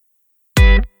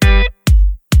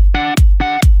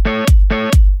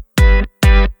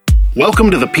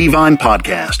Welcome to the Peavine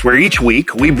Podcast, where each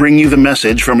week we bring you the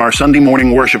message from our Sunday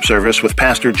morning worship service with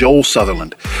Pastor Joel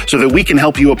Sutherland, so that we can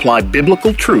help you apply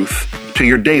biblical truth to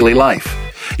your daily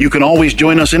life. You can always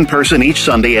join us in person each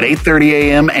Sunday at 8:30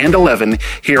 a.m. and 11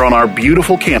 here on our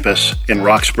beautiful campus in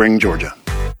Rock Spring, Georgia.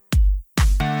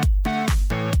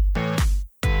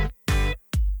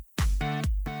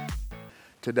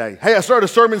 Today. Hey, I started a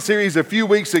sermon series a few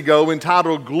weeks ago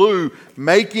entitled Glue,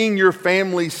 Making Your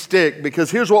Family Stick,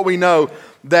 because here's what we know,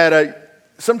 that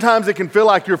sometimes it can feel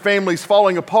like your family's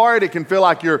falling apart. It can feel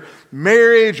like your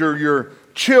marriage or your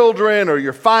children or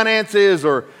your finances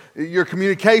or your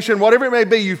communication, whatever it may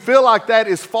be, you feel like that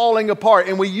is falling apart.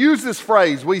 And we use this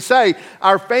phrase. We say,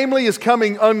 our family is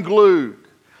coming unglued.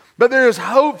 But there is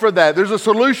hope for that. There's a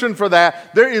solution for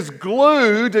that. There is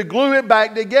glue to glue it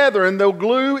back together. And the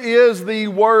glue is the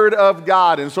Word of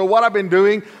God. And so what I've been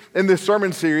doing in this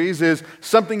sermon series is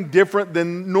something different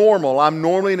than normal. I'm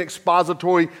normally an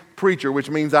expository preacher, which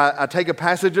means I take a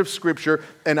passage of Scripture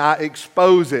and I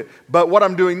expose it. But what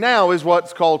I'm doing now is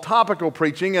what's called topical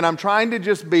preaching. And I'm trying to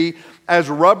just be as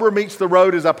rubber meets the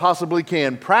road as I possibly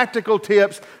can. Practical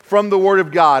tips from the Word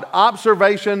of God.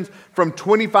 Observations from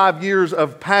 25 years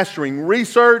of pastoring,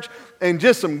 research, and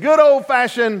just some good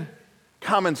old-fashioned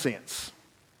common sense.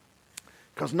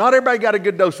 Because not everybody got a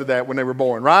good dose of that when they were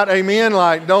born, right? Amen?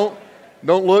 Like, don't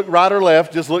look right or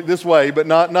left, just look this way. But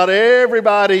not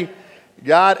everybody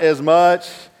got as much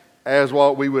as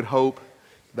what we would hope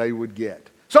they would get.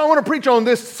 So I want to preach on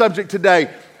this subject today,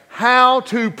 how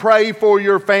to pray for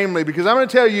your family. Because I'm going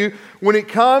to tell you, when it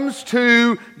comes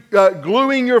to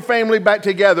gluing your family back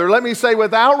together, let me say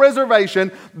without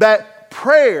reservation that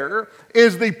prayer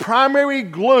is the primary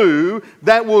glue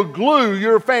that will glue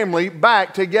your family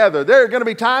back together. There are going to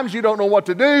be times you don't know what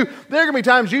to do. There are going to be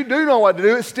times you do know what to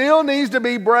do. It still needs to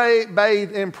be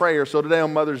bathed in prayer. So today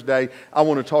on Mother's Day, I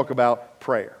want to talk about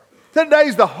prayer.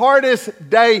 Today's the hardest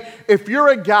day. If you're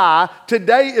a guy,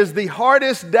 today is the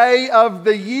hardest day of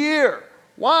the year.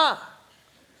 Why?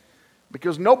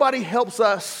 Because nobody helps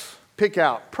us pick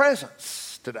out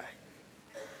presents today.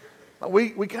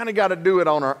 We kind of got to do it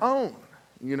on our own,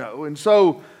 you know. And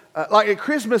so, like at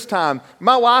Christmas time,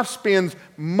 my wife spends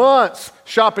months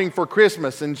shopping for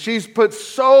Christmas, and she's put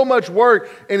so much work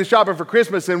into shopping for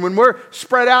Christmas. And when we're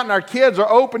spread out and our kids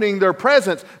are opening their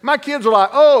presents, my kids are like,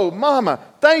 "Oh, Mama,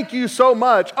 thank you so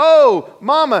much. Oh,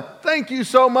 Mama, thank you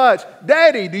so much.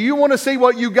 Daddy, do you want to see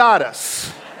what you got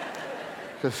us?"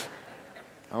 Because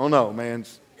I don't know, man.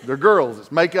 They're girls.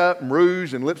 It's makeup and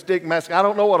rouge and lipstick, mascara. I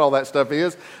don't know what all that stuff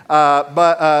is.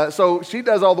 So she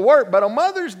does all the work. But on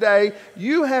Mother's Day,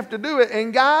 you have to do it.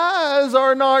 And guys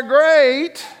are not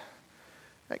great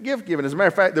at gift giving. As a matter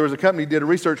of fact, there was a company that did a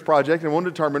research project and wanted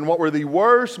to determine what were the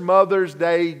worst Mother's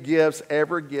Day gifts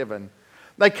ever given.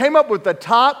 They came up with the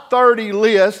top 30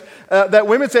 list that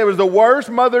women said was the worst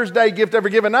Mother's Day gift ever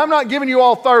given. Now, I'm not giving you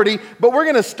all 30, but we're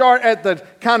going to start at the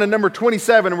kind of number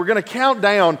 27, and we're going to count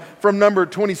down from number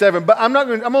 27. But I'm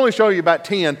only showing you about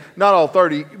 10, not all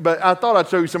 30, but I thought I'd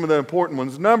show you some of the important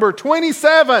ones. Number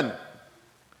 27,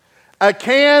 a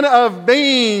can of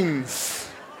beans.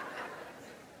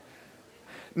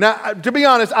 Now, to be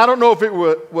honest, I don't know if it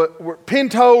were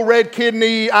pinto, red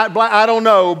kidney, I don't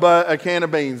know, but a can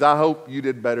of beans. I hope you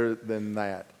did better than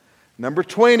that. Number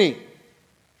 20,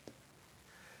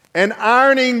 an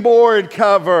ironing board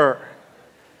cover.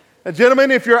 Now,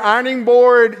 gentlemen, if your ironing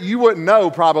board, you wouldn't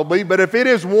know probably, but if it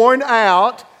is worn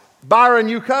out, buy a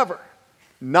new cover.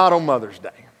 Not on Mother's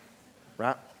Day,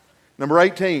 right? Number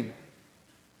 18,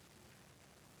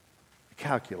 a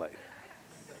calculator.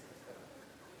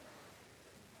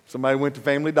 Somebody went to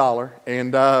Family Dollar,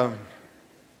 and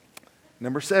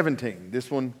number 17, this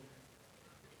one,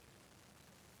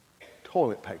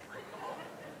 toilet paper.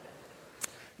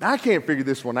 Now, I can't figure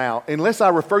this one out unless I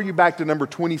refer you back to number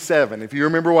 27, if you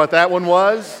remember what that one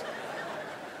was.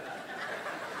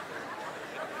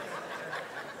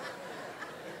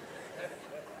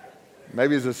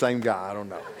 Maybe it's the same guy, I don't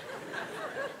know.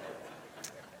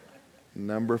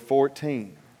 Number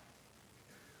 14,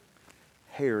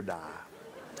 hair dye.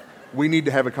 We need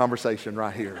to have a conversation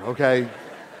right here, okay?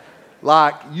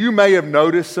 Like, you may have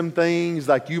noticed some things,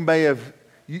 like you may have,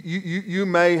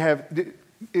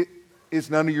 it's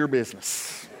none of your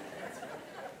business.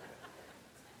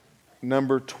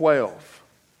 Number 12.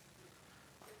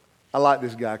 I like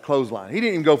this guy, clothesline. He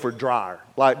didn't even go for dryer,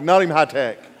 like not even high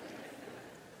tech.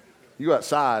 You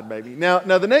outside, baby. Now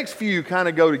the next few kind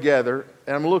of go together,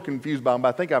 and I'm a little confused by them,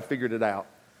 but I think I figured it out.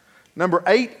 Number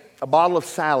 8, a bottle of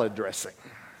salad dressing.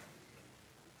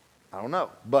 I don't know,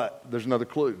 but there's another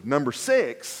clue. Number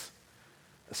 6,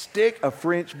 a stick of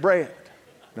French bread.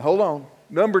 Now hold on.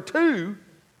 Number 2,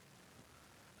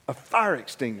 a fire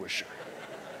extinguisher.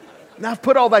 Now, I've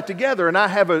put all that together, and I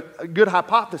have a good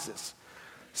hypothesis.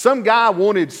 Some guy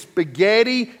wanted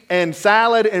spaghetti and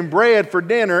salad and bread for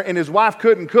dinner, and his wife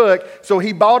couldn't cook, so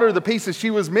he bought her the pieces she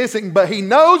was missing, but he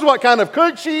knows what kind of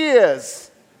cook she is.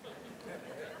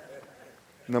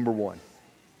 Number 1.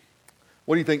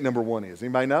 What do you think number 1 is?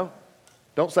 Anybody know?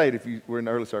 Don't say it if you were in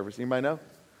the early service. Anybody know?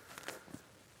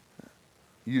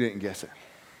 You didn't guess it.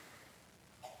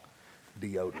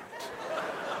 Deodorant.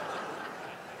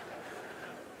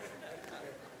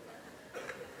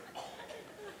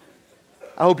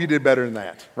 I hope you did better than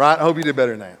that, right? I hope you did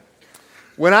better than that.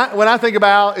 When I think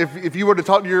about, if you were to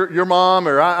talk to your mom,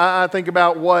 or I think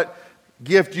about what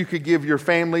gift you could give your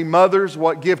family, mothers,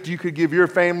 what gift you could give your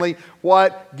family,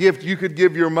 what gift you could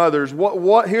give your mothers,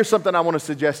 here's something I want to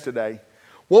suggest today.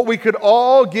 What we could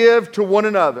all give to one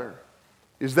another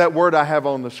is that word I have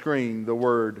on the screen, the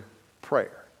word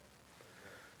prayer.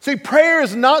 See, prayer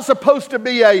is not supposed to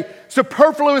be a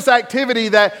superfluous activity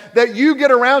that you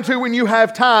get around to when you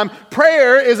have time.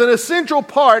 Prayer is an essential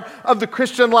part of the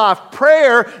Christian life.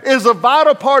 Prayer is a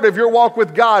vital part of your walk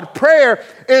with God. Prayer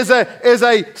is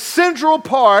a central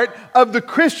part of the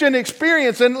Christian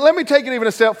experience. And let me take it even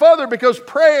a step further, because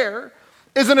prayer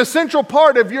is an essential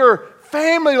part of your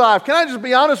family life. Can I just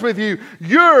be honest with you?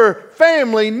 Your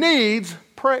family needs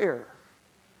prayer.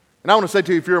 And I want to say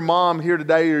to you, if you're a mom here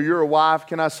today or you're a wife,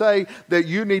 can I say that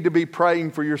you need to be praying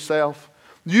for yourself?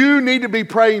 You need to be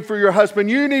praying for your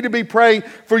husband. You need to be praying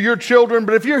for your children.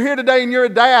 But if you're here today and you're a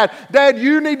dad,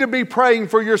 you need to be praying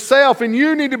for yourself, and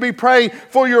you need to be praying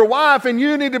for your wife, and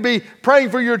you need to be praying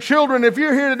for your children. If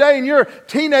you're here today and you're a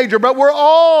teenager, but we're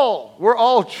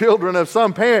all children of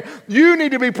some parent, you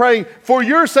need to be praying for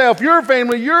yourself, your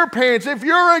family, your parents. If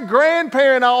you're a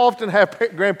grandparent, I often have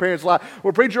grandparents like,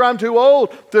 well, preacher, I'm too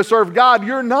old to serve God.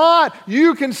 You're not.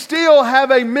 You can still have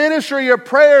a ministry of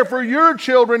prayer for your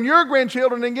children, your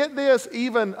grandchildren, and get this,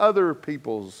 even other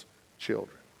people's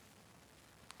children.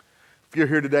 If you're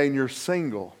here today and you're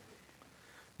single,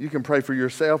 you can pray for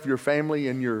yourself, your family,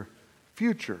 and your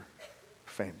future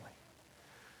family.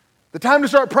 The time to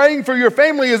start praying for your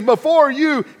family is before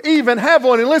you even have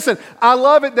one. And listen, I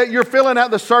love it that you're filling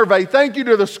out the survey. Thank you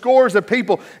to the scores of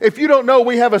people. If you don't know,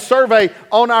 we have a survey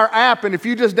on our app. And if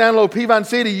you just download Peavine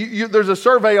City, there's a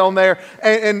survey on there.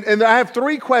 And I have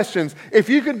 3 questions. If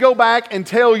you could go back and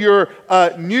tell your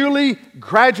newly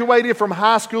graduated from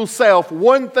high school self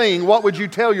one thing, what would you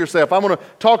tell yourself? I'm going to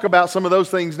talk about some of those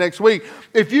things next week.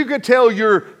 If you could tell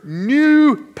your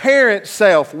new parent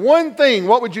self one thing,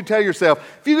 what would you tell yourself?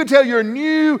 If you could tell your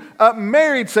new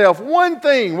married self one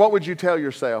thing, what would you tell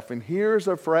yourself? And here's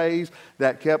a phrase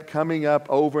that kept coming up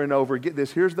over and over. Get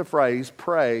this, here's the phrase,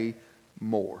 pray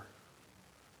more.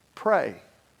 Pray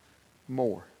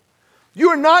more. You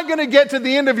are not going to get to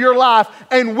the end of your life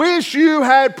and wish you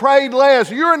had prayed less.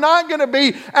 You're not going to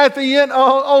be at the end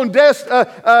on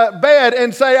bed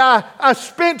and say, I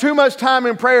spent too much time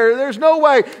in prayer. There's no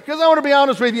way. Because I want to be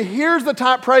honest with you. Here's the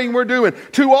type of praying we're doing.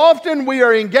 Too often we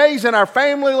are engaged in our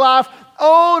family life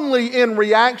only in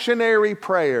reactionary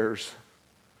prayers.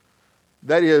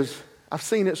 That is, I've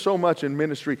seen it so much in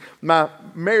ministry. My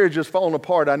marriage is falling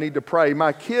apart. I need to pray.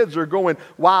 My kids are going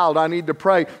wild. I need to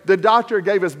pray. The doctor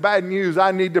gave us bad news.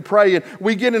 I need to pray. And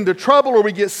we get into trouble, or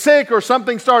we get sick, or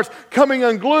something starts coming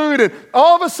unglued. And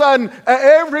all of a sudden,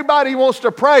 everybody wants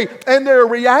to pray. And they're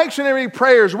reactionary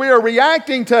prayers. We are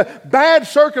reacting to bad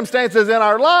circumstances in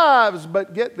our lives.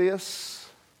 But get this.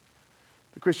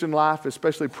 The Christian life,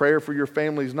 especially prayer for your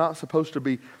family, is not supposed to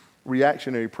be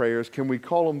reactionary prayers. Can we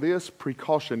call them this?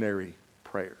 Precautionary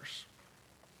prayers.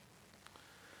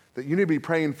 That you need to be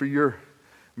praying for your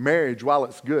marriage while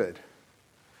it's good.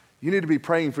 You need to be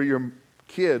praying for your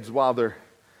kids while they're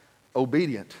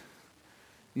obedient.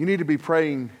 You need to be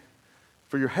praying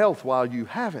for your health while you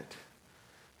have it.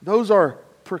 Those are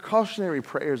precautionary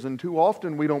prayers, and too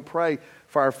often we don't pray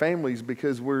for our families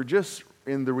because we're just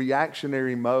in the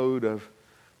reactionary mode of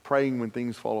praying when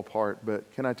things fall apart. But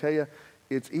can I tell you,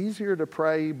 it's easier to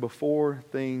pray before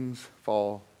things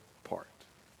fall apart.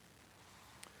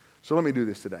 So let me do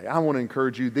this today. I want to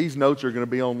encourage you. These notes are going to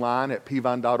be online at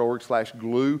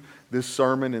peavine.org/glue. This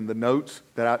sermon and the notes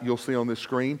that you'll see on this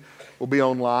screen will be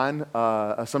online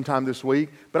sometime this week.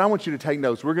 But I want you to take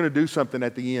notes. We're going to do something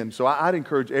at the end. So I'd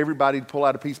encourage everybody to pull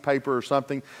out a piece of paper or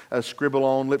something, scribble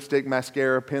on, lipstick,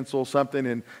 mascara, pencil,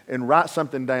 something, and write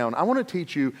something down. I want to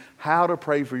teach you how to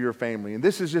pray for your family. And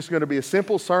this is just going to be a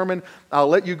simple sermon. I'll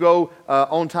let you go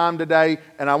on time today.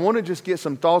 And I want to just get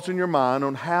some thoughts in your mind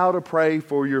on how to pray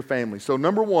for your family. So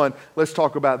number 1, let's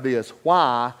talk about this.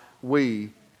 Why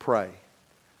we pray.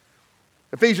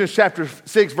 Ephesians chapter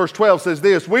 6, verse 12 says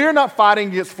this, "We are not fighting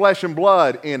against flesh and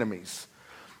blood enemies,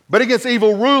 but against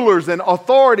evil rulers and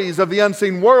authorities of the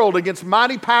unseen world, against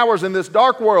mighty powers in this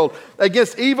dark world,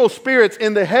 against evil spirits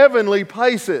in the heavenly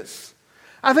places."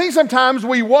 I think sometimes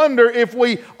we wonder if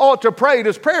we ought to pray.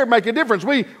 Does prayer make a difference?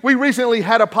 We recently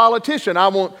had a politician, I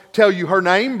won't tell you her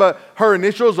name, but her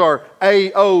initials are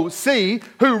AOC,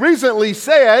 who recently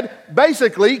said,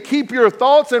 basically, keep your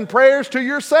thoughts and prayers to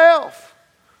yourself.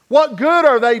 What good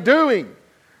are they doing?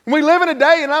 We live in a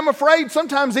day, and I'm afraid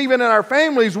sometimes even in our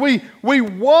families, we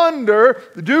wonder,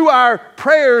 do our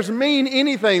prayers mean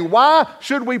anything? Why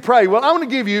should we pray? Well, I want to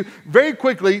give you very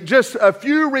quickly just a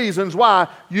few reasons why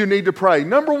you need to pray.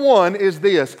 Number one is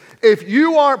this: if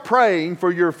you aren't praying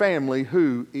for your family,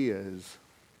 who is?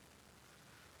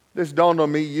 This dawned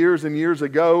on me years and years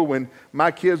ago when my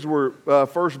kids were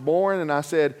first born, and I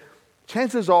said,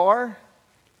 chances are,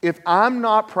 if I'm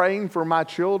not praying for my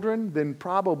children, then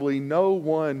probably no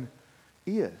one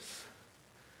is.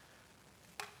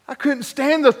 I couldn't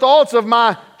stand the thoughts of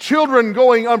my children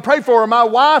going unprayed for, or my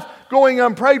wife going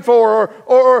unprayed for,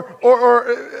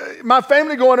 or my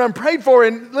family going unprayed for.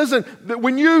 And listen,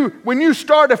 when you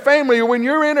start a family, or when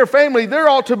you're in a family, there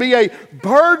ought to be a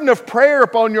burden of prayer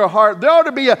upon your heart. There ought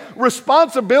to be a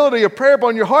responsibility of prayer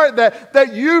upon your heart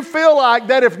that you feel like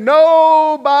that if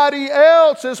nobody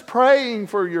else is praying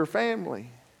for your family,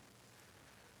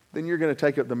 then you're going to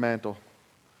take up the mantle.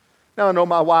 Now, I know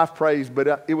my wife prays,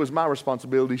 but it was my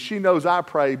responsibility. She knows I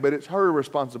pray, but it's her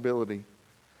responsibility.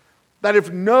 That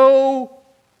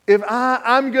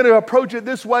I'm going to approach it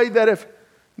this way, that if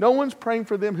no one's praying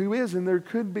for them, who is? And there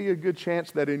could be a good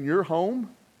chance that in your home,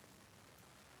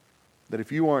 that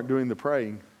if you aren't doing the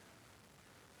praying,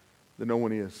 then no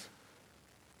one is.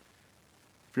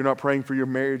 If you're not praying for your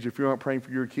marriage, if you aren't praying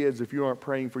for your kids, if you aren't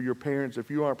praying for your parents, if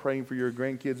you aren't praying for your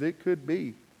grandkids, it could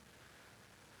be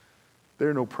there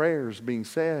are no prayers being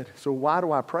said. So why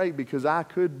do I pray? Because I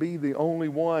could be the only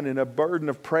one, and a burden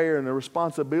of prayer and the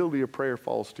responsibility of prayer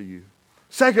falls to you.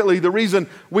 Secondly, the reason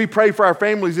we pray for our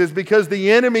families is because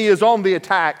the enemy is on the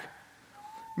attack.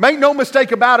 Make no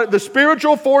mistake about it, the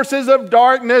spiritual forces of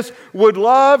darkness would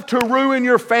love to ruin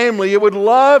your family. It would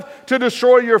love to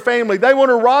destroy your family. They want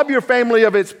to rob your family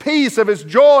of its peace, of its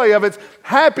joy, of its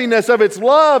happiness, of its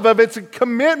love, of its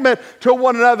commitment to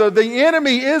one another. The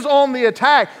enemy is on the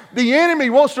attack. The enemy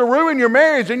wants to ruin your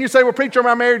marriage. And you say, well, preacher,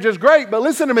 my marriage is great. But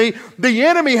listen to me, the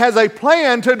enemy has a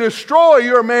plan to destroy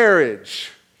your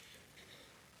marriage.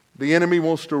 The enemy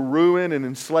wants to ruin and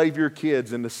enslave your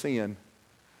kids into sin.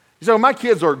 You say, well, my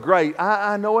kids are great.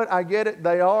 I know it. I get it.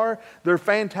 They are. They're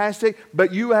fantastic.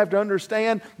 But you have to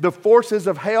understand the forces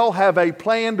of hell have a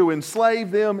plan to enslave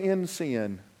them in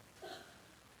sin.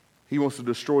 He wants to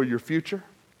destroy your future.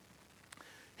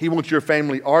 He wants your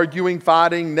family arguing,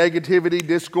 fighting, negativity,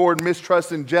 discord,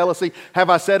 mistrust, and jealousy. Have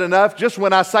I said enough? Just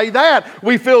when I say that,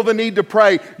 we feel the need to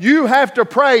pray. You have to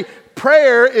pray.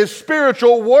 Prayer is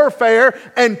spiritual warfare,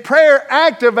 and prayer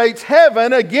activates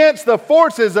heaven against the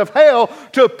forces of hell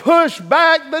to push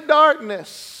back the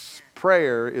darkness.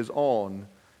 Prayer is on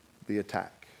the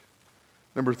attack.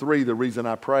 Number three, the reason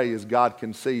I pray is God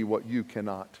can see what you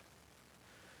cannot.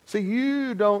 See,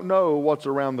 you don't know what's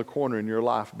around the corner in your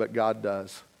life, but God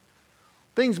does.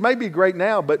 Things may be great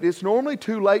now, but it's normally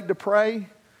too late to pray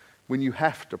when you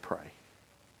have to pray.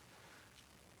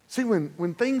 See,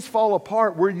 when things fall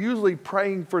apart, we're usually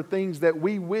praying for things that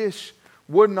we wish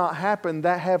would not happen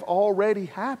that have already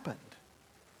happened.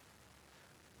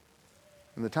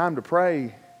 And the time to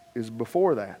pray is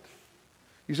before that.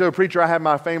 You say, preacher, I have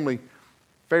my family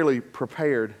fairly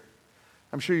prepared.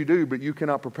 I'm sure you do, but you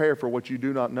cannot prepare for what you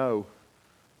do not know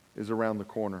is around the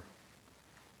corner.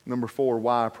 Number four,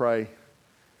 why I pray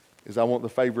is I want the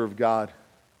favor of God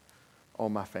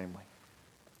on my family.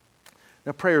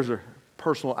 Now, prayers are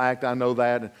personal act, I know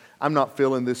that. I'm not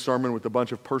filling this sermon with a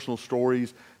bunch of personal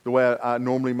stories the way I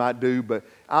normally might do, but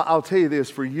I'll tell you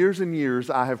this, for years and years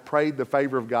I have prayed the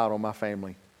favor of God on my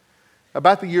family.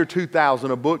 About the year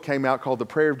 2000, a book came out called The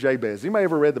Prayer of Jabez. Anybody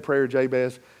ever read The Prayer of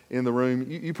Jabez in the room?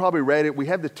 You probably read it. We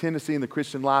have the tendency in the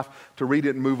Christian life to read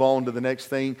it and move on to the next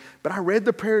thing. But I read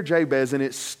The Prayer of Jabez and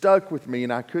it stuck with me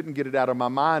and I couldn't get it out of my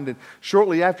mind. And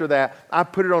shortly after that, I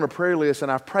put it on a prayer list and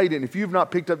I've prayed it. And if you've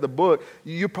not picked up the book,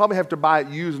 you probably have to buy it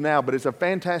used now, but it's a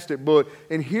fantastic book.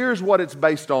 And here's what it's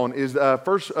based on, is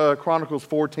 1 Chronicles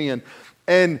 4:10.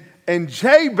 And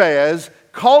Jabez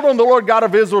called on the Lord God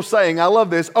of Israel, saying, I love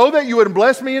this, oh, that you would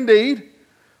bless me indeed,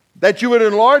 that you would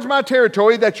enlarge my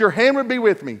territory, that your hand would be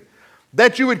with me,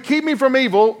 that you would keep me from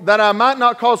evil, that I might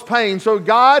not cause pain. So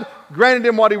God granted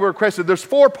him what he requested. There's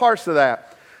four parts to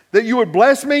that. That you would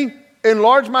bless me,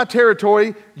 enlarge my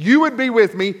territory, you would be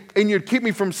with me, and you'd keep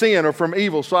me from sin or from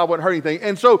evil so I wouldn't hurt anything.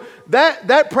 And so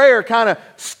that prayer kind of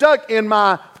stuck in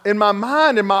my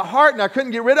mind, in my heart, and I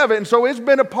couldn't get rid of it. And so it's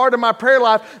been a part of my prayer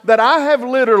life that I have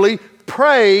literally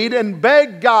prayed and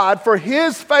begged God for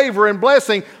His favor and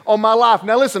blessing on my life.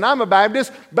 Now listen, I'm a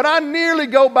Baptist, but I nearly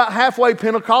go about halfway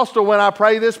Pentecostal when I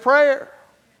pray this prayer.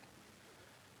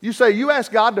 You say, you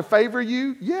ask God to favor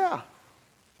you? Yeah.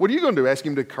 What are you going to do? Ask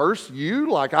Him to curse you?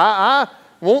 Like, I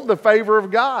want the favor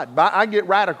of God. But I get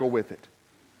radical with it.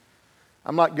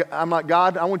 I'm like,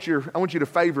 God, I want you to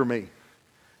favor me.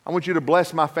 I want you to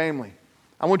bless my family.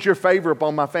 I want your favor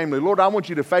upon my family. Lord, I want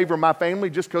you to favor my family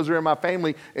just because they're in my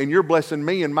family and you're blessing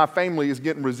me, and my family is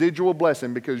getting residual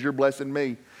blessing because you're blessing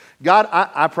me. God,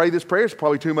 I pray this prayer. It's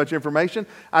probably too much information.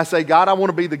 I say, God, I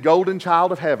want to be the golden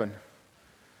child of heaven.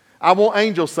 I want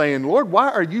angels saying, Lord, why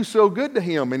are you so good to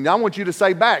him? And I want you to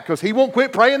say back, because he won't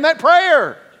quit praying that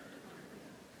prayer.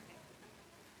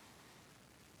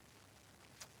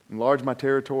 Enlarge my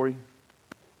territory.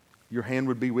 Your hand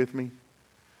would be with me.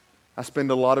 I spend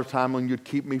a lot of time on you'd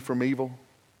keep me from evil.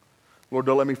 Lord,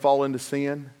 don't let me fall into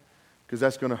sin, because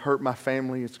that's going to hurt my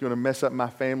family. It's going to mess up my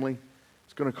family.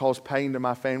 It's going to cause pain to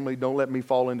my family. Don't let me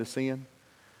fall into sin.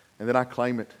 And then I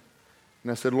claim it.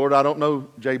 And I said, Lord, I don't know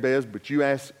Jabez, but you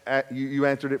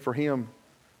answered it for him.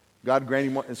 God grant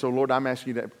him one. And so, Lord, I'm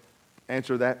asking you to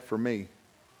answer that for me.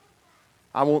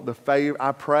 I want the favor.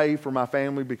 I pray for my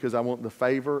family because I want the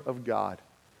favor of God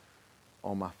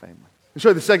on my family. And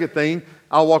so the second thing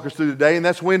I'll walk us through today, and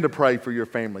that's when to pray for your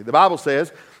family. The Bible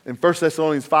says in 1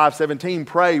 Thessalonians 5:17,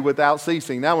 pray without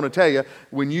ceasing. Now I want to tell you,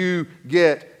 when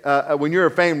you're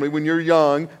a family, when you're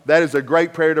young, that is a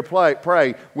great prayer to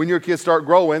pray. When your kids start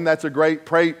growing, that's a great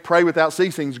pray without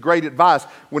ceasing is great advice.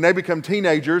 When they become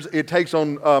teenagers, it takes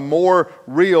on more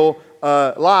real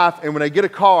life. And when they get a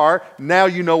car, now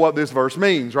you know what this verse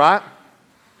means, right?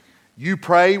 You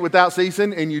pray without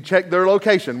ceasing and you check their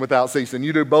location without ceasing.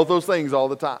 You do both those things all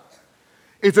the time.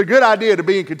 It's a good idea to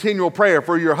be in continual prayer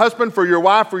for your husband, for your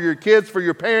wife, for your kids, for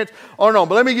your parents, on and on.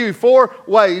 But let me give you 4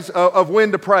 ways of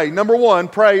when to pray. Number 1,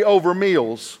 pray over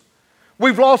meals.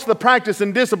 We've lost the practice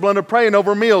and discipline of praying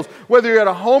over meals, whether you're at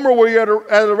a home or whether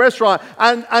you're at a restaurant.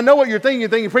 I know what you're thinking. You're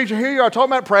thinking, preacher, here you are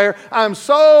talking about prayer. I'm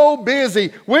so busy.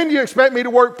 When do you expect me to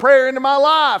work prayer into my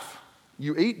life?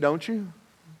 You eat, don't you?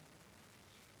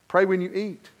 Pray when you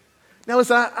eat. Now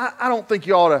listen, I don't think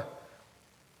you ought to,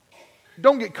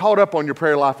 don't get caught up on your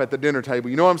prayer life at the dinner table.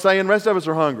 You know what I'm saying? The rest of us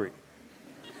are hungry.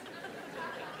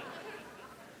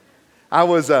 I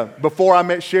was, before I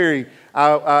met Sherry,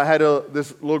 I had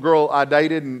this little girl I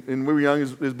dated, and we were young.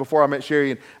 It was before I met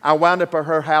Sherry, and I wound up at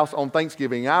her house on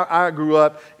Thanksgiving. I grew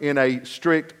up in a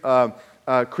strict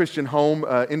Christian home,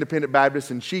 independent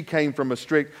Baptist, and she came from a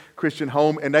strict Christian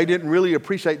home, and they didn't really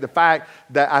appreciate the fact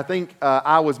that I think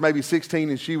I was maybe 16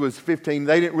 and she was 15.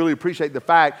 They didn't really appreciate the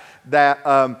fact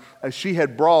that she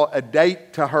had brought a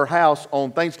date to her house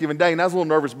on Thanksgiving Day, and I was a little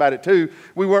nervous about it too.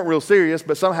 We weren't real serious,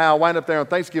 but somehow I wound up there on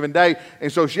Thanksgiving Day,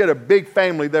 and so she had a big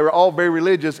family. They were all very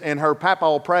religious, and her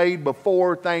papa prayed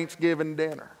before Thanksgiving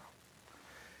dinner.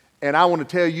 And I want to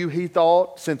tell you, he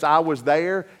thought since I was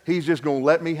there, he's just going to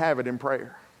let me have it in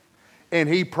prayer. And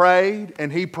he prayed,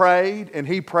 and he prayed, and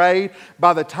he prayed.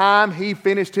 By the time he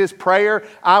finished his prayer,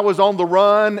 I was on the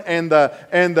run, and the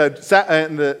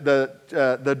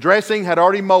dressing had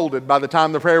already molded by the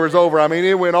time the prayer was over. I mean,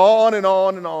 it went on and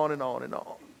on and on and on and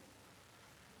on.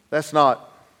 That's not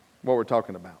what we're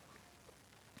talking about.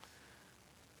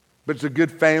 But it's a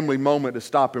good family moment to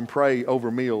stop and pray over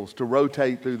meals, to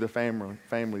rotate through the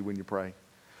family when you pray.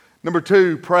 Number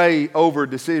 2, pray over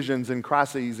decisions and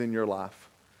crises in your life.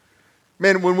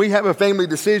 Man, when we have a family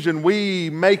decision, we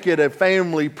make it a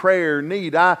family prayer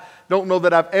need. I don't know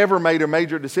that I've ever made a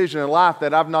major decision in life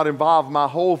that I've not involved my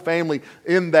whole family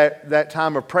in that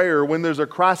time of prayer. When there's a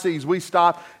crisis, we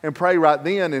stop and pray right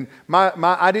then. And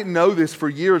I didn't know this for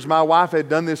years. My wife had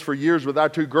done this for years with our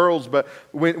 2 girls. But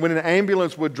when an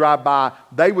ambulance would drive by,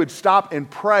 they would stop and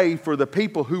pray for the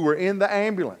people who were in the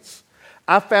ambulance.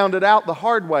 I found it out the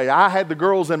hard way. I had the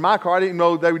girls in my car. I didn't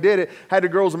know they did it. Had the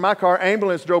girls in my car.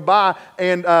 Ambulance drove by,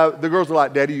 and the girls were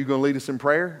like, Daddy, you going to lead us in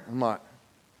prayer? I'm like,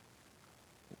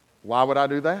 why would I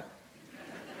do that?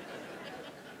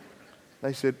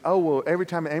 They said, oh, well, every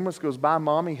time an ambulance goes by,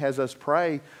 Mommy has us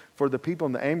pray for the people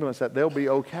in the ambulance that they'll be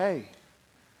okay.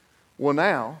 Well,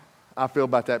 now I feel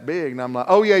about that big, and I'm like,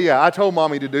 oh, yeah, I told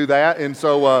Mommy to do that, and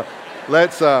so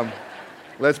let's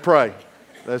pray.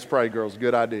 Let's pray, girls.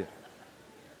 Good idea.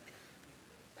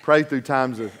 Pray through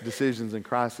times of decisions and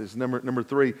crisis. Number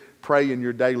 3, pray in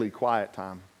your daily quiet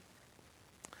time.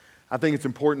 I think it's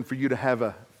important for you to have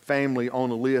a family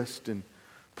on a list and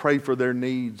pray for their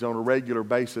needs on a regular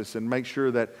basis and make sure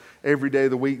that every day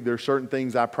of the week there are certain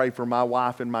things I pray for my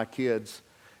wife and my kids.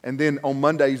 And then on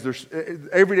Mondays,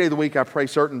 every day of the week I pray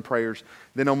certain prayers.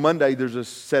 Then on Monday there's a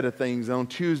set of things. And on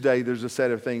Tuesday there's a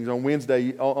set of things. On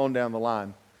Wednesday, on down the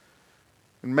line.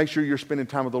 And make sure you're spending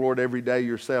time with the Lord every day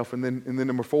yourself. And then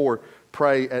number 4,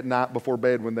 pray at night before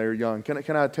bed when they're young.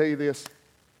 Can I tell you this?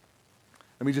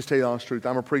 Let me just tell you the honest truth.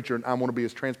 I'm a preacher and I want to be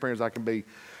as transparent as I can be.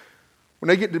 When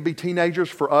they get to be teenagers,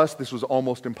 for us, this was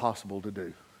almost impossible to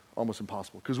do. Almost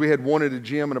impossible. Because we had one at a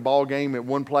gym and a ball game at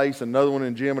one place, another one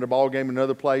in a gym and a ball game at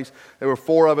another place. There were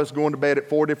 4 of us going to bed at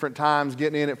 4 different times,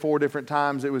 getting in at 4 different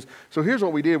times. So here's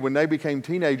what we did when they became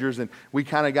teenagers and we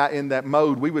kind of got in that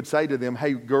mode. We would say to them,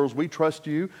 hey, girls, we trust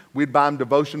you. We'd buy them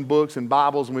devotion books and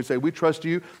Bibles and we'd say, we trust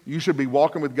you. You should be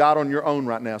walking with God on your own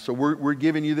right now. So we're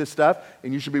giving you this stuff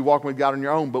and you should be walking with God on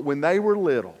your own. But when they were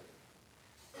little,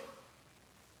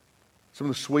 some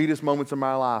of the sweetest moments of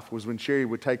my life was when Sherry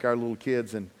would take our little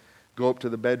kids and go up to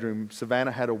the bedroom.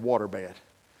 Savannah had a water bed.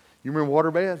 You remember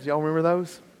water beds? Y'all remember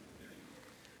those?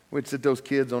 We'd sit those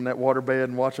kids on that water bed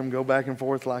and watch them go back and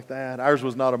forth like that. Ours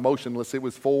was not emotionless. It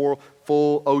was full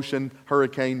ocean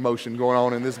hurricane motion going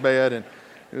on in this bed. And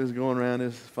it was going around. It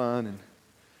was fun. And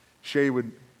Sherry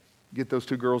would get those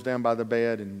 2 girls down by the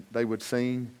bed and they would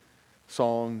sing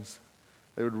songs.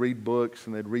 They would read books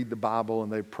and they'd read the Bible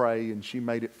and they'd pray, and she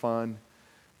made it fun.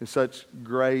 And such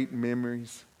great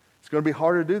memories. It's going to be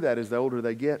harder to do that as the older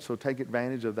they get, so take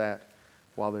advantage of that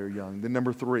while they're young. Then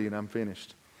number 3, and I'm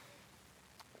finished.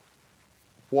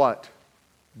 What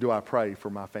do I pray for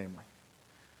my family?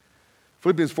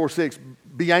 Philippians 4:6,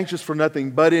 be anxious for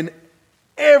nothing, but in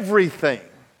everything,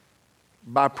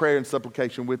 by prayer and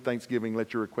supplication with thanksgiving,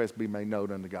 let your requests be made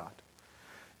known unto God.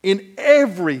 In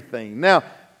everything. Now,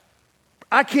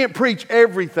 I can't preach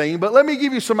everything, but let me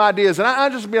give you some ideas. And I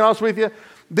just be honest with you,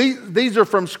 these are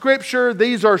from Scripture.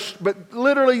 But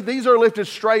literally, these are lifted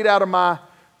straight out of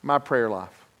my prayer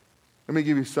life. Let me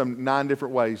give you 9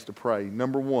 different ways to pray.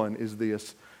 Number 1 is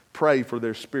this: pray for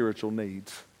their spiritual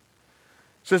needs.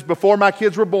 Since before my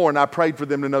kids were born, I prayed for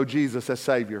them to know Jesus as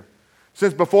Savior.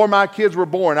 Since before my kids were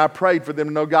born, I prayed for them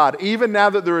to know God. Even now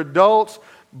that they're adults,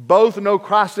 both know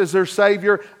Christ as their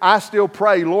Savior, I still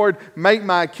pray, Lord, make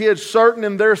my kids certain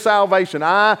in their salvation.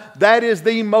 That is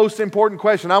the most important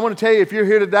question. I want to tell you, if you're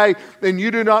here today and you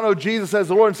do not know Jesus as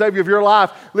the Lord and Savior of your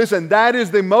life, listen, that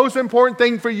is the most important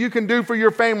thing you can do for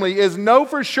your family, is know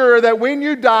for sure that when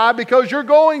you die, because you're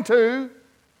going to,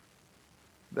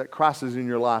 that Christ is in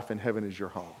your life and heaven is your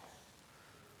home.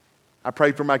 I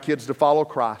prayed for my kids to follow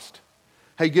Christ.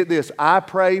 Hey, get this. I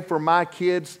pray for my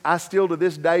kids. I still to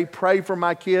this day pray for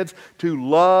my kids to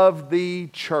love the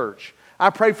church. I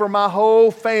pray for my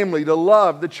whole family to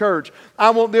love the church.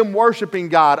 I want them worshiping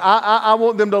God. I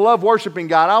want them to love worshiping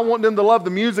God. I want them to love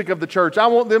the music of the church. I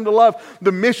want them to love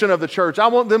the mission of the church. I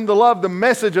want them to love the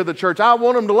message of the church. I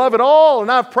want them to love it all.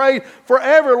 And I've prayed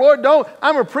forever. Lord,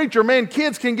 I'm a preacher, man.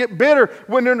 Kids can get bitter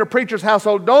when they're in a preacher's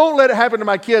household. Don't let it happen to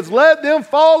my kids. Let them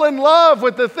fall in love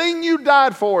with the thing you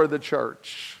died for, the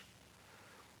church.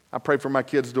 I pray for my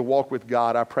kids to walk with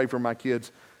God. I pray for my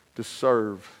kids to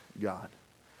serve God.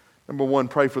 Number 1,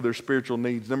 pray for their spiritual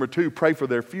needs. Number 2, pray for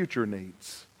their future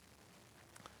needs.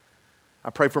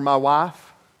 I pray for my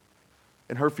wife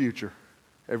and her future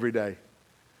every day.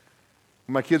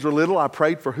 When my kids were little, I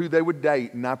prayed for who they would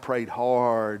date, and I prayed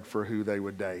hard for who they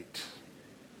would date.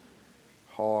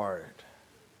 Hard.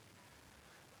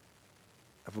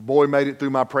 If a boy made it through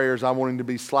my prayers, I want him to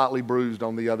be slightly bruised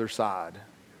on the other side.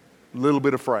 A little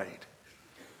bit afraid.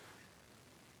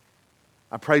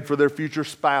 I prayed for their future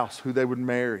spouse, who they would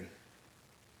marry.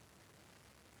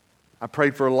 I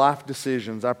prayed for life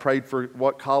decisions. I prayed for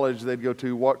what college they'd go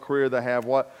to, what career they have,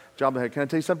 what job they have. Can I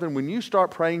tell you something? When you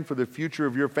start praying for the future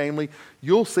of your family,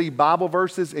 you'll see Bible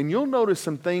verses and you'll notice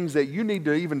some things that you need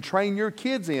to even train your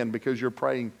kids in because you're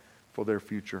praying for their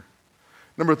future.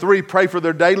 Number 3, pray for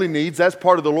their daily needs. That's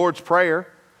part of the Lord's Prayer.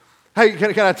 Hey,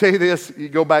 can I tell you this? You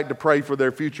go back to pray for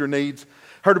their future needs.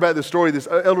 Heard about this story, this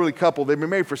elderly couple. They've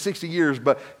been married for 60 years,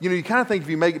 but you kind of think if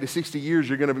you make it to 60 years,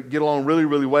 you're going to get along really,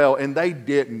 really well. And they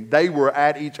didn't. They were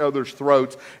at each other's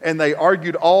throats, and they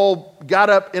argued got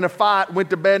up in a fight,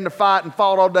 went to bed in a fight, and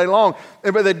fought all day long.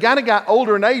 But they kind of got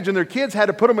older in age, and their kids had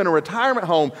to put them in a retirement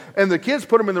home. And the kids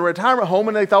put them in the retirement home,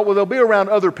 and they thought, well, they'll be around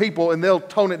other people, and they'll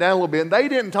tone it down a little bit. And they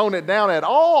didn't tone it down at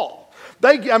all.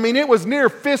 It was near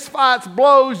fist fights,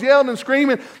 blows, yelling and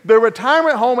screaming. The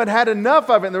retirement home had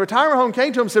enough of it. And the retirement home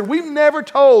came to them and said, we've never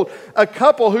told a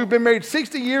couple who've been married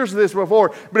 60 years of this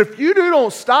before, but if you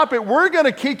don't stop it, we're going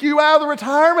to kick you out of the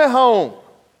retirement home.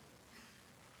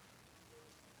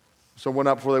 So one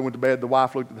night before they went to bed, the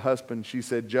wife looked at the husband. She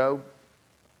said, Joe,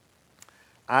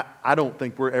 I don't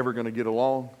think we're ever going to get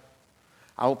along.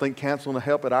 I don't think counseling will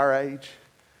help at our age.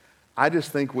 I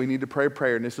just think we need to pray a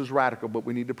prayer, and this is radical, but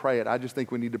we need to pray it. I just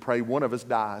think we need to pray one of us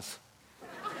dies.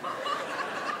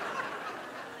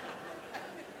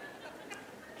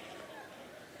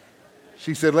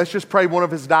 She said, let's just pray one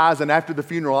of us dies, and after the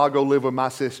funeral, I'll go live with my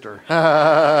sister.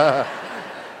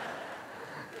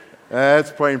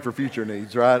 That's praying for future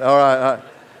needs, right? All right.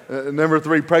 Number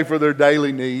 3, pray for their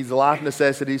daily needs, life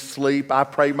necessities, sleep. I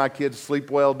pray my kids sleep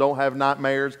well, don't have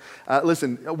nightmares.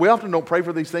 Listen, we often don't pray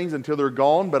for these things until they're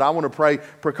gone, but I want to pray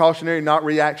precautionary, not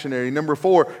reactionary. Number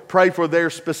 4, pray for their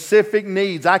specific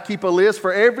needs. I keep a list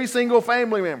for every single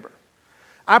family member.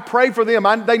 I pray for them.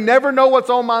 They never know what's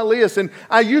on my list. And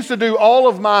I used to do all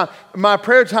of my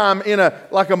prayer time in a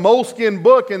moleskin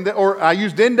book, or I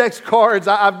used index cards.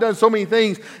 I've done so many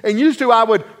things. And used to, I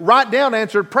would write down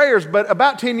answered prayers. But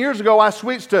about 10 years ago, I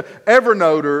switched to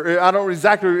Evernote, or I don't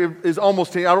exactly, it's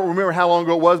almost 10. I don't remember how long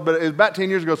ago it was, but it was about 10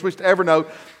 years ago, I switched to Evernote.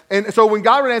 And so when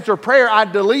God would answer a prayer,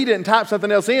 I'd delete it and type something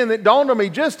else in. It dawned on me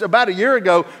just about a year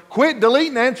ago, quit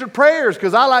deleting answered prayers,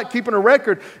 because I like keeping a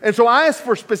record. And so I asked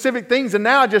for specific things, and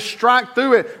now I just strike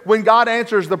through it when God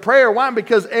answers the prayer. Why?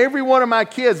 Because every one of my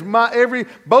kids,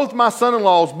 both my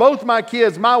son-in-laws, both my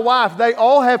kids, my wife, they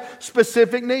all have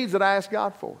specific needs that I ask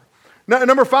God for. Now,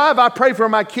 number 5, I pray for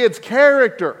my kids'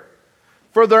 character,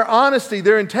 for their honesty,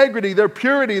 their integrity, their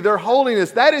purity, their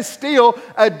holiness. That is still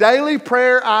a daily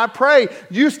prayer I pray.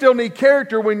 You still need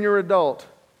character when you're an adult.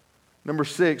 Number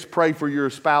 6, pray for your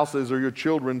spouses or your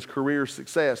children's career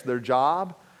success, their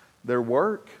job, their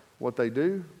work, what they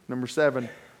do. Number 7,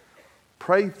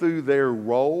 pray through their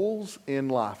roles in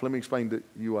life. Let me explain to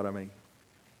you what I mean.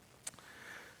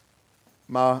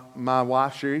 My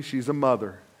wife, Sherry, she's a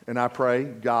mother, and I pray,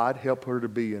 God, help her to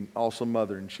be an awesome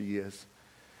mother, and she is.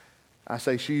 I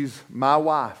say, she's my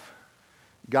wife.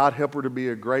 God, help her to be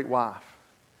a great wife.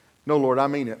 No, Lord, I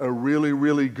mean it. A really,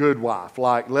 really good wife.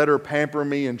 Like, let her pamper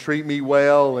me and treat me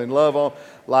well and love on.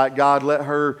 Like, God, let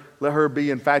her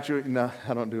be infatuated. No,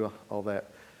 I don't do all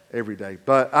that every day.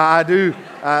 But I do.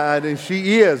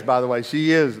 She is, by the way.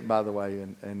 She is, by the way.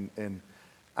 And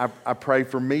I pray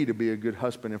for me to be a good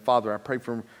husband and father. I pray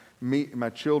for me,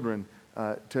 my children,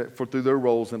 through their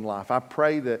roles in life. I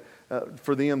pray that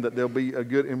for them that they'll be a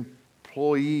good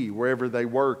employee wherever they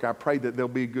work. I pray that they'll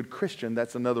be a good Christian.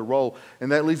 That's another role. And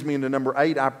that leads me into number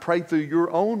 8. I pray through your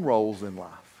own roles in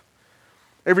life.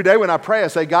 Every day when I pray, I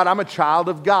say, God, I'm a child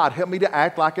of God. Help me to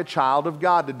act like a child of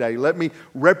God today. Let me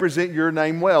represent your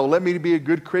name well. Let me to be a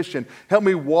good Christian. Help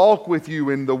me walk with you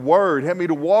in the Word. Help me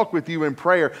to walk with you in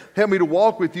prayer. Help me to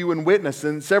walk with you in witness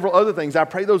and several other things. I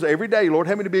pray those every day. Lord,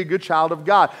 help me to be a good child of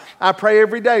God. I pray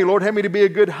every day, Lord, help me to be a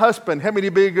good husband. Help me to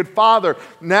be a good father.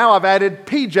 Now I've added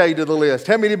PJ to the list.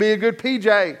 Help me to be a good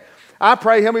PJ. I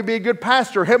pray, help me be a good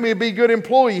pastor. Help me to be a good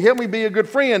employee. Help me be a good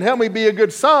friend. Help me be a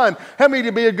good son. Help me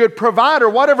to be a good provider.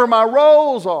 Whatever my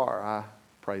roles are, I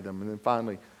pray them. And then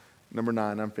finally, number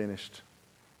 9, I'm finished.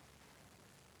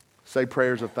 Say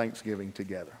prayers of thanksgiving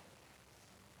together.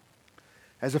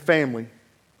 As a family,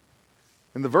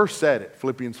 and the verse said it,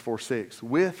 Philippians 4:6,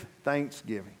 with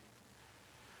thanksgiving.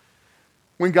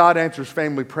 When God answers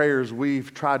family prayers,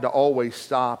 we've tried to always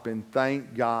stop and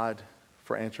thank God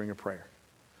for answering a prayer.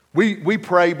 We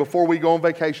pray before we go on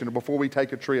vacation or before we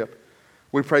take a trip.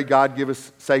 We pray, God, give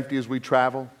us safety as we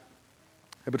travel.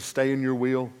 Help us stay in your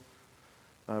will.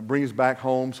 Bring us back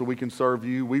home so we can serve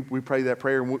you. We pray that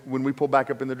prayer when we pull back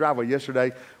up in the driveway.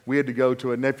 Yesterday, we had to go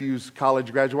to a nephew's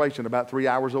college graduation about 3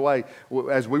 hours away.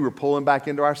 As we were pulling back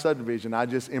into our subdivision, I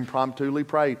just impromptu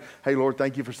prayed, hey, Lord,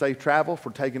 thank you for safe travel,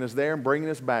 for taking us there and bringing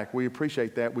us back. We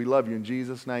appreciate that. We love you in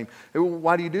Jesus' name.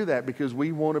 Why do you do that? Because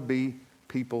we want to be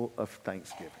people of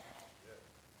thanksgiving.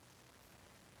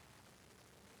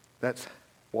 That's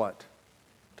what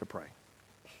to pray.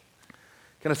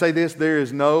 Can I say this? There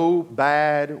is no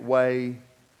bad way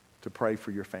to pray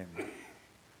for your family.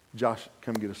 Josh,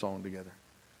 come get a song together.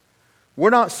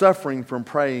 We're not suffering from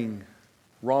praying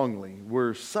wrongly.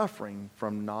 We're suffering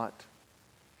from not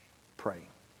praying.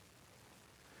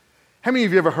 How many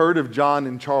of you ever heard of John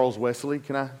and Charles Wesley?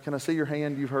 Can I see your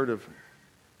hand? You've heard of...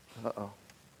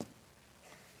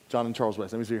 John and Charles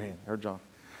Wesley. Let me see your hand. I heard John.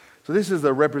 So this is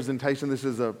a representation. This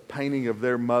is a painting of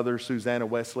their mother, Susanna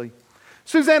Wesley.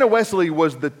 Susanna Wesley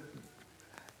was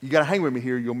you got to hang with me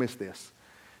here, you'll miss this.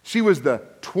 She was the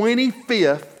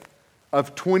 25th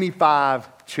of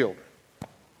 25 children.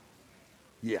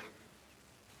 Yeah.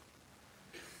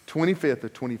 25th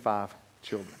of 25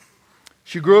 children.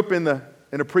 She grew up in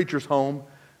a preacher's home.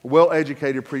 a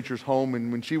well-educated preacher's home.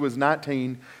 And when she was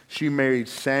 19, she married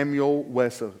Samuel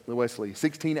Wesley,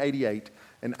 1688,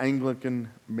 an Anglican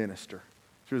minister.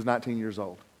 She was 19 years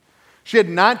old. She had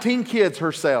 19 kids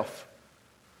herself.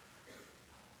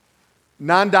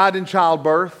 9 died in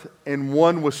childbirth, and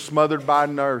 1 was smothered by a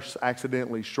nurse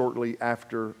accidentally shortly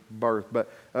after birth.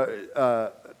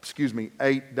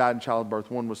 8 died in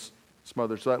childbirth, 1 was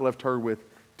smothered. So that left her with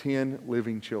 10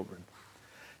 living children.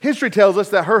 History tells us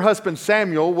that her husband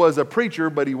Samuel was a preacher,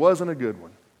 but he wasn't a good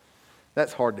one.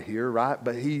 That's hard to hear, right?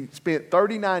 But he spent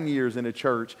 39 years in a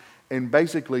church and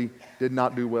basically did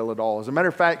not do well at all. As a matter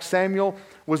of fact, Samuel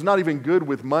was not even good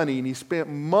with money, and he spent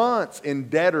months in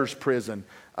debtor's prison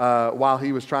while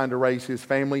he was trying to raise his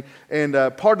family. And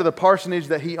part of the parsonage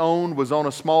that he owned was on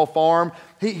a small farm.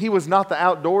 He was not the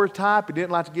outdoor type. He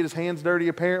didn't like to get his hands dirty,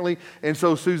 apparently. And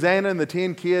so Susanna and the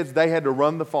 10 kids, they had to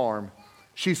run the farm.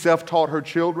 She self-taught her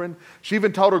children. She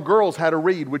even taught her girls how to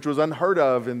read, which was unheard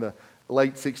of in the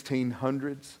late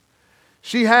 1600s.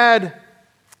 She had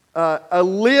a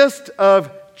list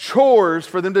of chores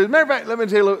for them to do. As a matter of fact, let me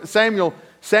tell you,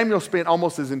 Samuel spent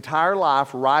almost his entire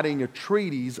life writing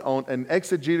an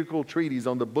exegetical treatise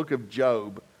on the book of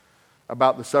Job,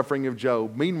 about the suffering of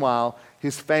Job. Meanwhile,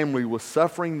 his family was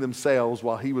suffering themselves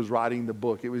while he was writing the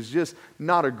book. It was just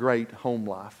not a great home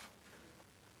life.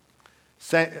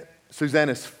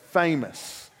 Susanna's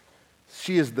famous.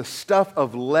 She is the stuff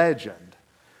of legend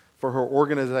for her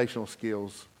organizational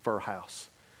skills for her house.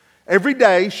 Every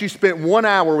day she spent 1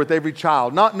 hour with every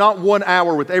child. Not 1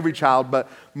 hour with every child, but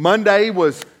Monday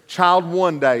was child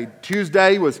 1 day.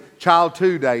 Tuesday was child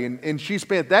 2 day. And she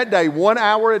spent that day 1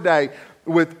 hour a day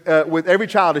with every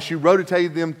child as she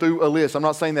rotated them through a list. I'm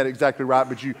not saying that exactly right,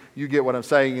 but you get what I'm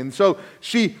saying. And so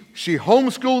she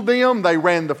homeschooled them. They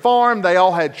ran the farm. They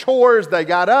all had chores. They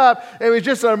got up. It was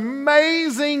just an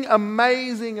amazing,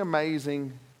 amazing,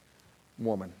 amazing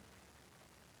woman.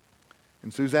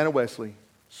 And Susanna Wesley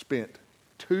spent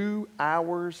 2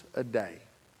 hours a day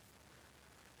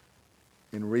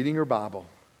in reading her Bible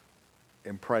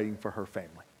and praying for her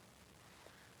family.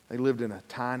 They lived in a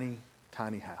tiny,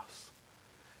 tiny house.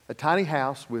 A tiny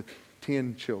house with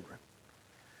 10 children.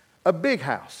 A big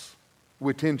house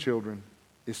with 10 children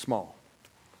is small.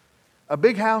 A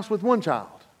big house with 1 child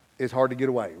is hard to get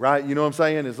away, right? You know what I'm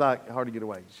saying? It's like hard to get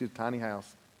away. She's a tiny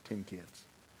house, 10 kids.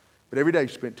 But every day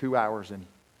she spent 2 hours in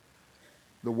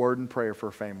the word and prayer for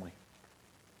her family.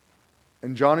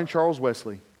 And John and Charles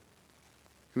Wesley,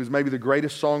 who was maybe the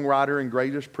greatest songwriter and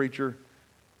greatest preacher,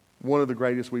 one of the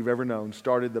greatest we've ever known,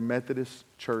 started the Methodist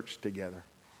Church together.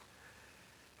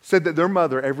 Said that their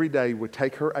mother every day would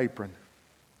take her apron,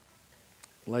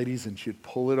 ladies, and she'd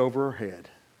pull it over her head.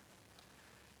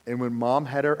 And when mom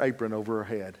had her apron over her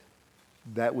head,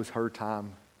 that was her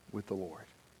time with the Lord.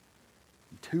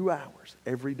 2 hours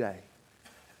every day.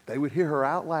 They would hear her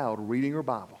out loud reading her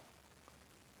Bible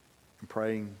and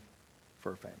praying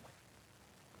for her family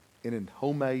in a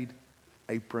homemade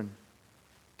apron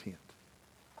tent.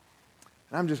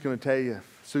 And I'm just going to tell you,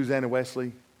 Susanna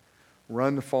Wesley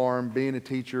run the farm, being a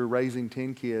teacher, raising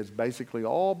 10 kids, basically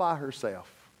all by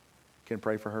herself, can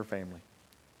pray for her family.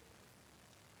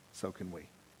 So can we.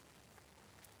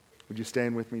 Would you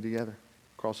stand with me together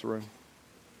across the room?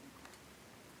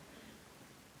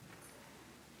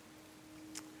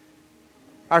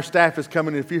 Our staff is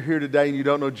coming. If you're here today and you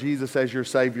don't know Jesus as your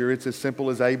Savior, it's as simple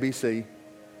as ABC.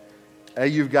 A,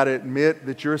 you've got to admit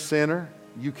that you're a sinner.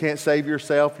 You can't save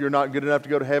yourself. You're not good enough to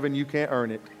go to heaven. You can't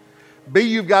earn it. B,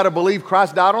 you've got to believe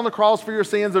Christ died on the cross for your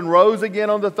sins and rose again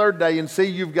on the 3rd day. And C,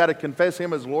 you've got to confess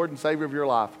Him as Lord and Savior of your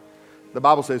life. The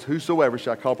Bible says, whosoever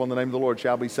shall call upon the name of the Lord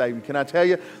shall be saved. And can I tell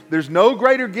you, there's no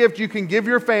greater gift you can give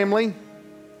your family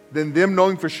than them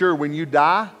knowing for sure when you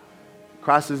die,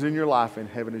 Christ is in your life and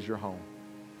heaven is your home.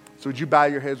 So would you bow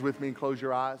your heads with me and close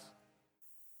your eyes?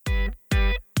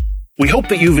 We hope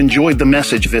that you've enjoyed the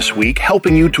message this week,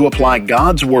 helping you to apply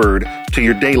God's Word to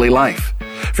your daily life.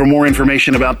 For more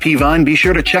information about Peavine, be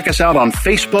sure to check us out on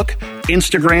Facebook,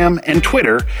 Instagram, and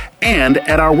Twitter, and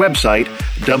at our website,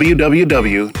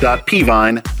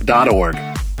 www.peavine.org.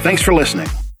 Thanks for listening.